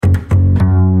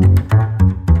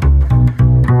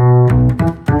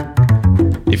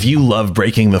If you love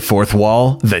breaking the fourth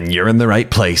wall, then you're in the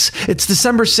right place. It's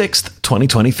December 6th,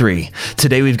 2023.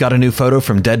 Today we've got a new photo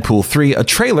from Deadpool 3, a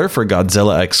trailer for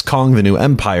Godzilla x Kong: The New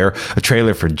Empire, a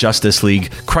trailer for Justice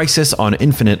League: Crisis on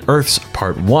Infinite Earths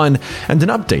Part 1, and an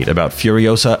update about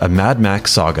Furiosa: A Mad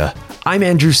Max Saga. I'm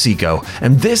Andrew Seco,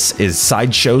 and this is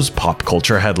Sideshow's Pop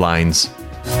Culture Headlines.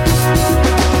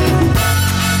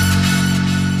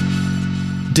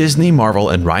 Disney, Marvel,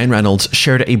 and Ryan Reynolds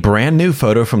shared a brand new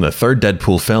photo from the third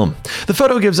Deadpool film. The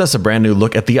photo gives us a brand new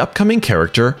look at the upcoming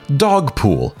character,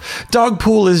 Dogpool.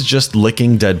 Dogpool is just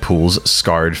licking Deadpool's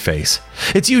scarred face.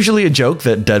 It's usually a joke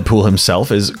that Deadpool himself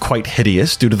is quite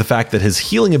hideous due to the fact that his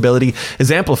healing ability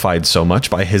is amplified so much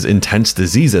by his intense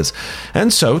diseases.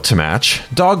 And so, to match,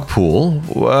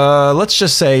 Dogpool, let's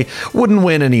just say, wouldn't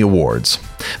win any awards.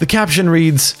 The caption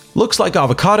reads, "Looks like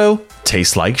avocado,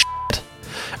 tastes like shit."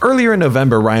 Earlier in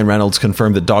November, Ryan Reynolds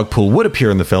confirmed that Dogpool would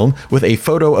appear in the film with a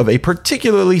photo of a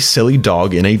particularly silly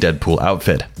dog in a Deadpool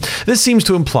outfit. This seems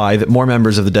to imply that more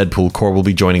members of the Deadpool Corps will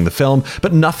be joining the film,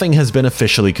 but nothing has been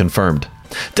officially confirmed.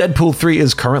 Deadpool 3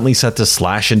 is currently set to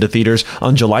slash into theaters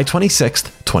on July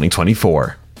 26th,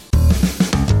 2024.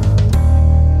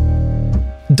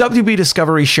 WB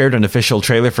Discovery shared an official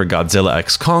trailer for Godzilla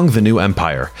x Kong: The New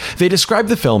Empire. They described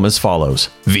the film as follows.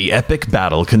 The epic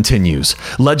battle continues.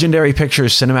 Legendary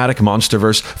Pictures' cinematic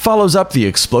monsterverse follows up the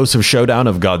explosive showdown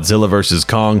of Godzilla vs.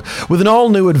 Kong with an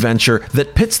all-new adventure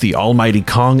that pits the almighty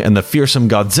Kong and the fearsome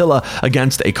Godzilla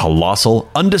against a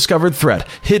colossal, undiscovered threat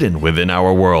hidden within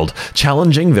our world,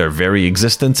 challenging their very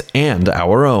existence and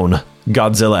our own.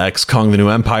 Godzilla x Kong: The New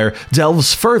Empire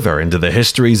delves further into the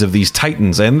histories of these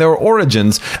titans and their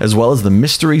origins, as well as the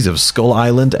mysteries of Skull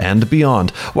Island and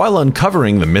beyond, while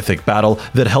uncovering the mythic battle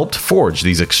that helped forge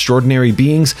these extraordinary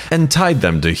beings and tied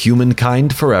them to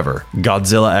humankind forever.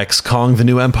 Godzilla x Kong: The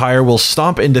New Empire will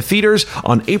stomp into theaters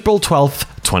on April 12th,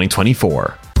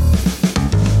 2024.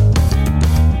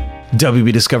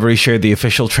 WB Discovery shared the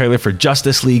official trailer for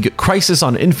Justice League: Crisis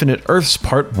on Infinite Earths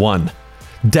Part 1.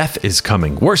 Death is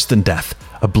coming, worse than death,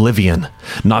 oblivion.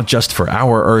 Not just for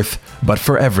our Earth, but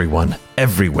for everyone,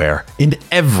 everywhere, in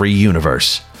every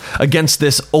universe. Against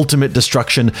this ultimate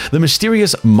destruction, the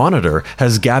mysterious Monitor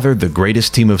has gathered the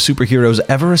greatest team of superheroes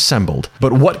ever assembled.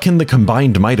 But what can the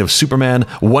combined might of Superman,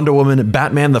 Wonder Woman,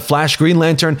 Batman, The Flash, Green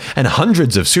Lantern, and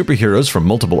hundreds of superheroes from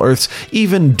multiple Earths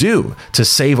even do to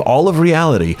save all of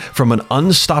reality from an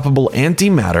unstoppable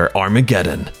antimatter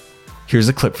Armageddon? Here's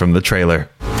a clip from the trailer.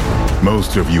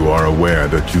 Most of you are aware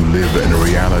that you live in a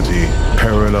reality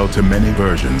parallel to many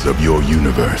versions of your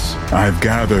universe. I've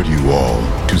gathered you all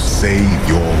to save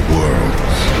your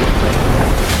worlds.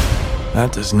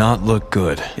 That does not look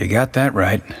good. You got that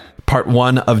right. Part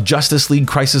 1 of Justice League: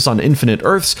 Crisis on Infinite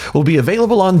Earths will be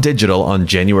available on digital on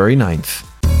January 9th.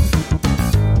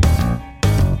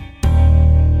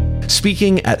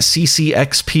 Speaking at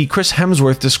CCXP, Chris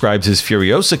Hemsworth describes his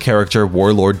Furiosa character,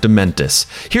 Warlord Dementis.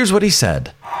 Here's what he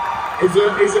said. He's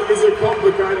a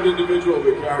complicated individual,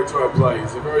 the character I play.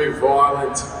 He's a very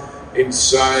violent,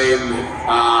 insane,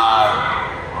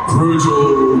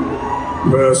 brutal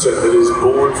person that is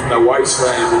born from the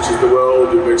wasteland, which is the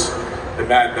world in which the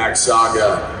Mad Max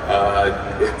Saga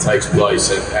it takes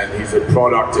place, and he's a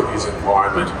product of his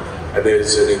environment. And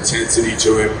there's an intensity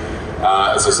to him.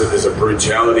 As I said, there's a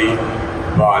brutality,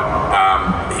 but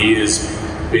he is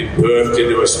been birthed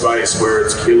into a space where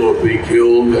it's kill or be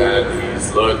killed, and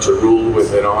he's learned to rule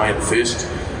with an iron fist.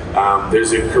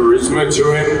 There's a charisma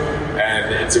to him,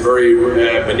 and it's a very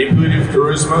manipulative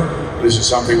charisma. This is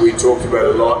something we talked about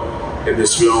a lot in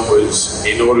this film, was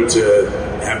in order to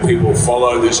have people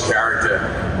follow this character,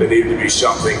 there needed to be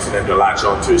something for them to latch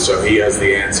onto, so he has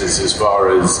the answers as far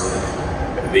as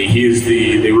here's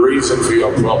the reason for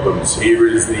your problems, here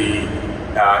is the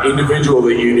individual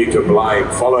that you need to blame.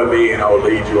 Follow me and I'll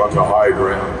lead you onto higher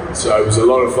ground. So it was a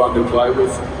lot of fun to play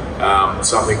with,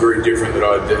 something very different that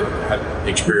I hadn't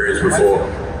experienced before.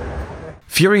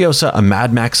 Furiosa: A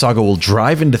Mad Max Saga will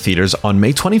drive into theaters on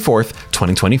May 24th,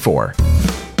 2024.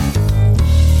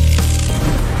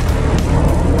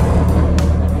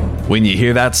 When you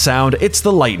hear that sound, it's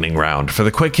the lightning round for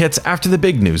the quick hits after the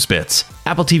big news bits.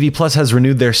 Apple TV Plus has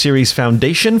renewed their series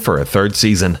Foundation for a third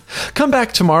season. Come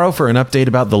back tomorrow for an update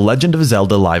about the Legend of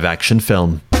Zelda live-action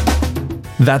film.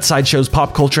 That's Sideshow's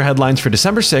Pop Culture Headlines for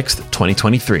December 6th,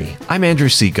 2023. I'm Andrew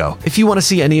Seco. If you want to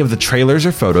see any of the trailers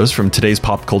or photos from today's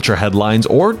Pop Culture Headlines,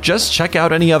 or just check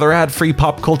out any other ad-free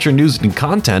pop culture news and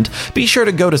content, be sure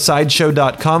to go to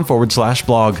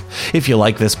sideshow.com/blog. If you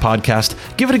like this podcast,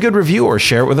 give it a good review or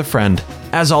share it with a friend.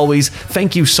 As always,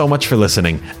 thank you so much for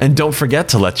listening, and don't forget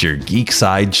to let your geek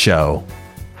side show.